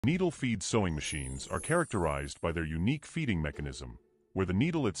Needle feed sewing machines are characterized by their unique feeding mechanism, where the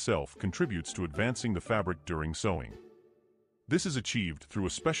needle itself contributes to advancing the fabric during sewing. This is achieved through a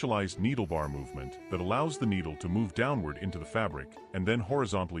specialized needle bar movement that allows the needle to move downward into the fabric and then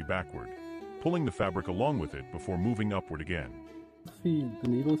horizontally backward, pulling the fabric along with it before moving upward again. Feed. The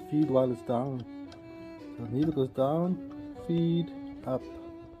needles feed while it's down. So the needle goes down, feed, up.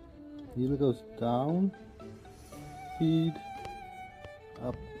 Needle goes down, feed,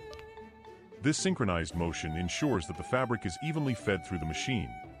 up. This synchronized motion ensures that the fabric is evenly fed through the machine,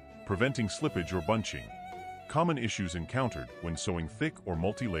 preventing slippage or bunching, common issues encountered when sewing thick or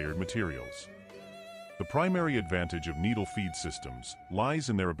multi-layered materials. The primary advantage of needle feed systems lies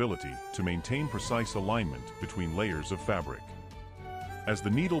in their ability to maintain precise alignment between layers of fabric. As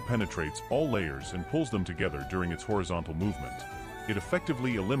the needle penetrates all layers and pulls them together during its horizontal movement, it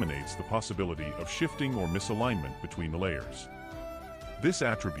effectively eliminates the possibility of shifting or misalignment between the layers. This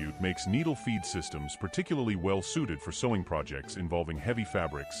attribute makes needle feed systems particularly well suited for sewing projects involving heavy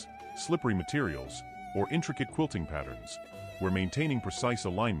fabrics, slippery materials, or intricate quilting patterns, where maintaining precise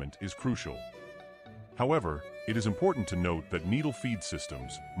alignment is crucial. However, it is important to note that needle feed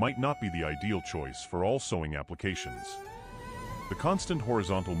systems might not be the ideal choice for all sewing applications. The constant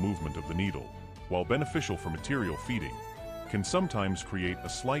horizontal movement of the needle, while beneficial for material feeding, can sometimes create a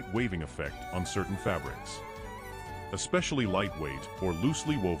slight waving effect on certain fabrics, especially lightweight or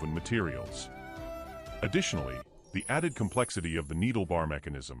loosely woven materials. Additionally, the added complexity of the needle bar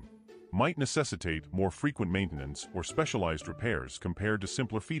mechanism might necessitate more frequent maintenance or specialized repairs compared to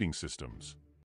simpler feeding systems.